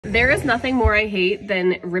There is nothing more I hate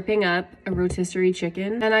than ripping up a rotisserie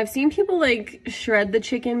chicken. And I've seen people like shred the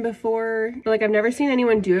chicken before, but like I've never seen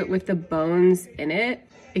anyone do it with the bones in it.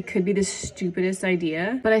 It could be the stupidest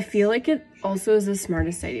idea, but I feel like it also is the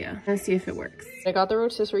smartest idea. Let's see if it works. I got the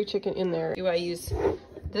rotisserie chicken in there. Do I use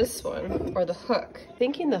this one or the hook?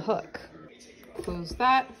 Thinking the hook. Close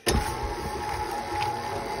that.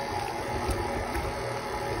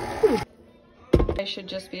 I should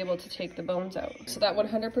just be able to take the bones out. So that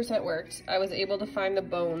 100% worked. I was able to find the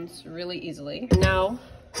bones really easily. Now,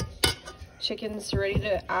 chicken's ready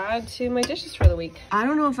to add to my dishes for the week. I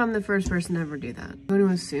don't know if I'm the first person to ever do that. I'm going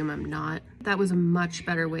to assume I'm not. That was a much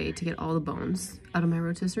better way to get all the bones out of my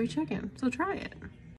rotisserie chicken. So try it.